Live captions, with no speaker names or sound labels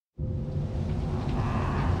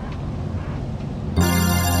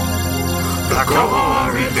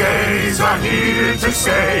Gory Days are here to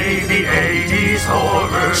stay, the 80s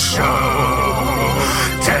horror show.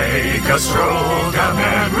 Take a stroll down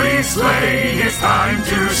memory's lane, it's time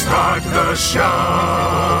to start the show.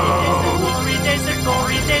 The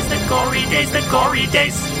Gory Days, the Gory Days, the Gory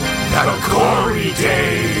Days. The Gory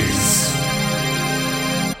Days.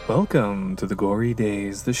 Welcome to the Gory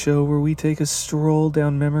Days, the show where we take a stroll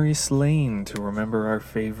down memory lane to remember our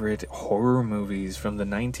favorite horror movies from the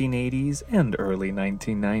 1980s and early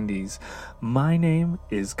 1990s. My name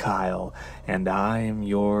is Kyle, and I am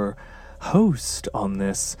your host on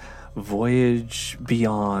this voyage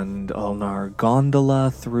beyond on our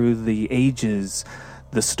gondola through the ages.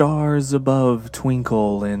 The stars above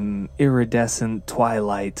twinkle in iridescent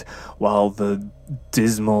twilight, while the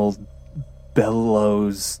dismal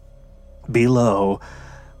bellows below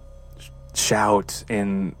shout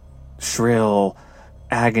in shrill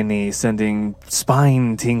agony, sending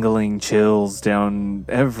spine-tingling chills down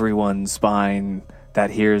everyone's spine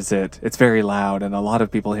that hears it. It's very loud, and a lot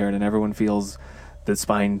of people hear it, and everyone feels the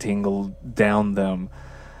spine tingle down them.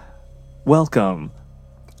 Welcome.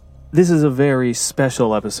 This is a very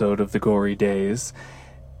special episode of the Gory Days.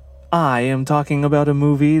 I am talking about a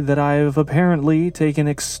movie that I have apparently taken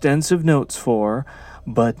extensive notes for,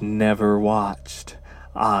 but never watched.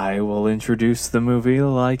 I will introduce the movie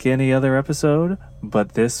like any other episode,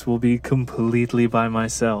 but this will be completely by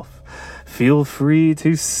myself. Feel free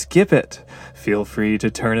to skip it. Feel free to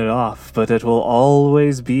turn it off, but it will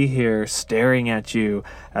always be here staring at you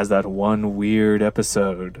as that one weird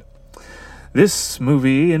episode. This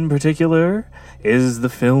movie in particular is the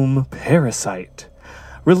film Parasite.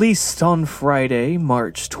 Released on Friday,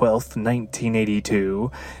 March 12th,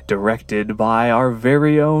 1982, directed by our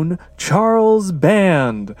very own Charles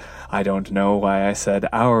Band. I don't know why I said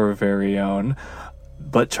our very own,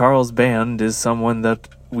 but Charles Band is someone that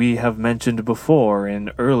we have mentioned before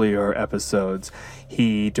in earlier episodes.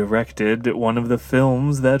 He directed one of the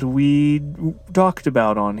films that we talked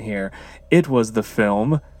about on here. It was the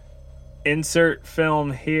film Insert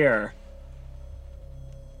Film Here.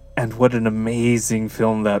 And what an amazing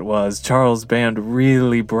film that was. Charles Band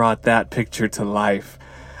really brought that picture to life.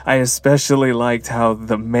 I especially liked how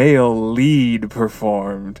the male lead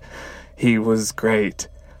performed. He was great,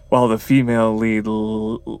 while the female lead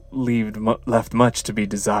left much to be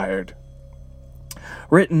desired.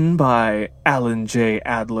 Written by Alan J.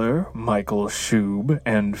 Adler, Michael Shube,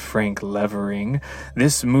 and Frank Levering,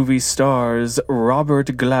 this movie stars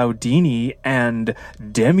Robert Glaudini and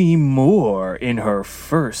Demi Moore in her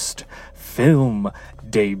first film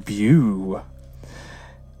debut.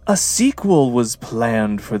 A sequel was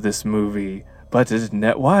planned for this movie, but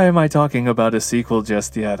why am I talking about a sequel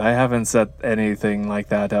just yet? I haven't set anything like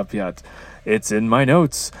that up yet. It's in my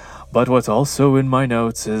notes. But what's also in my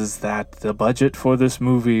notes is that the budget for this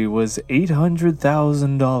movie was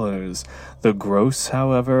 $800,000. The gross,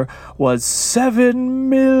 however, was $7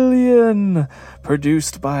 million.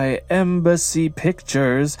 Produced by Embassy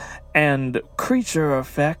Pictures and creature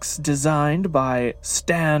effects designed by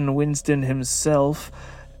Stan Winston himself.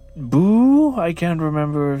 Boo? I can't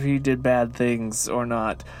remember if he did bad things or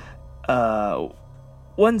not. The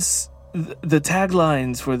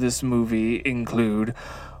taglines for this movie include,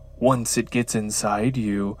 "Once it gets inside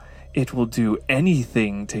you, it will do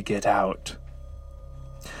anything to get out."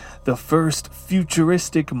 The first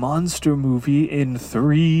futuristic monster movie in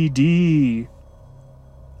 3D.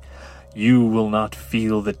 You will not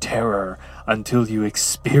feel the terror until you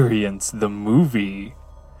experience the movie.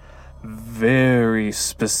 Very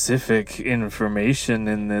specific information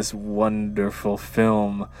in this wonderful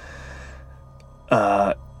film.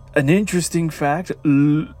 An interesting fact,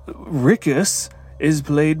 Rickus is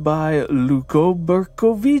played by Luco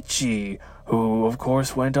Bercovici, who of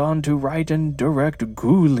course went on to write and direct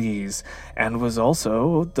Ghoulies, and was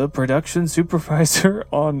also the production supervisor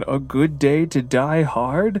on A Good Day to Die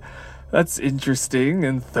Hard. That's interesting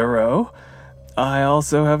and thorough. I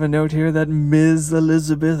also have a note here that Ms.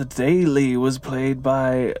 Elizabeth Daly was played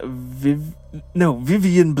by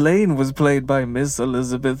Vivian Blaine was played by Miss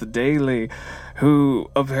Elizabeth Daly, who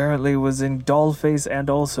apparently was in Dollface and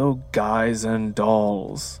also Guys and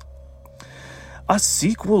Dolls. A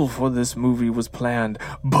sequel for this movie was planned,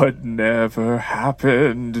 but never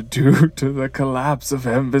happened due to the collapse of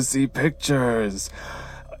Embassy Pictures.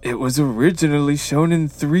 It was originally shown in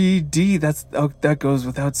 3D. That goes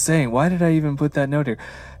without saying. Why did I even put that note here?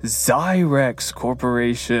 Zyrex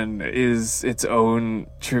Corporation is its own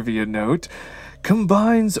trivia note.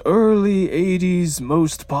 Combines early 80s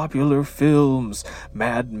most popular films,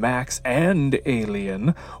 Mad Max and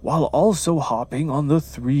Alien, while also hopping on the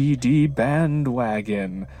 3D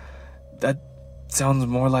bandwagon. That sounds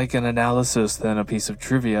more like an analysis than a piece of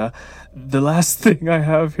trivia. The last thing I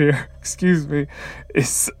have here, excuse me,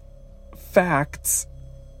 is facts.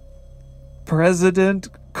 President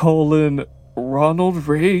Ronald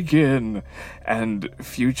Reagan and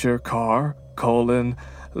future car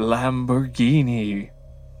Lamborghini.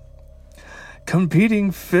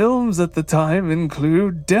 Competing films at the time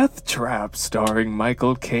include Death Trap, starring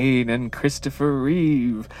Michael Caine and Christopher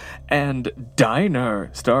Reeve, and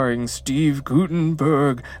Diner, starring Steve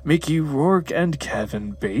Guttenberg, Mickey Rourke, and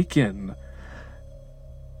Kevin Bacon.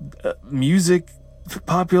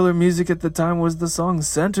 Popular music at the time was the song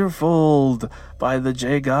Centerfold by the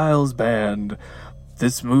J. Giles Band.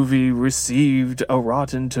 This movie received a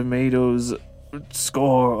Rotten Tomatoes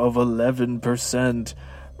score of 11%.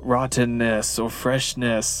 Rottenness or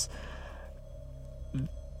freshness.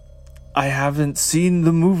 I haven't seen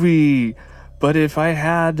the movie, but if I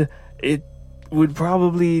had, it would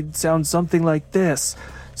probably sound something like this.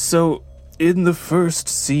 So, in the first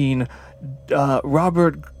scene,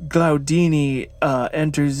 Robert Glaudini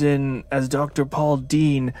enters in as Dr. Paul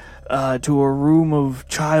Dean to a room of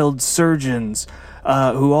child surgeons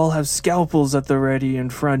who all have scalpels at the ready in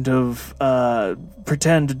front of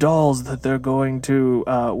pretend dolls that they're going to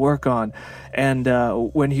work on. And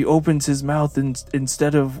when he opens his mouth,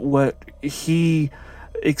 instead of what he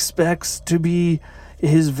expects to be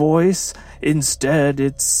his voice, instead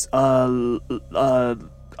it's a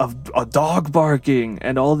dog barking,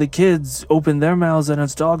 and all the kids open their mouths and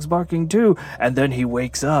it's dogs barking too. And then he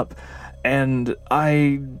wakes up, and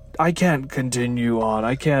I can't continue on.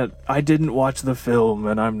 I didn't watch the film,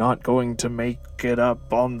 and I'm not going to make it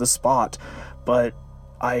up on the spot. But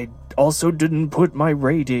I also didn't put my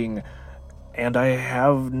rating, and I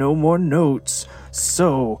have no more notes.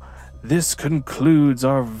 So, this concludes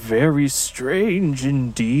our very strange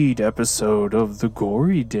indeed episode of the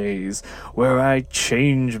Gory Days, where I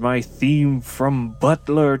change my theme from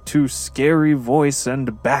butler to scary voice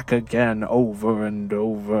and back again over and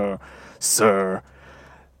over. Sir,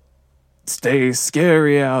 stay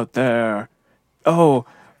scary out there. Oh,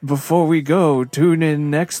 before we go, tune in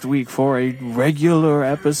next week for a regular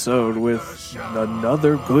episode with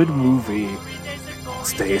another good movie.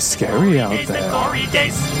 Stay scary out there. The Gory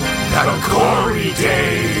Days. The Gory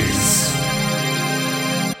Days.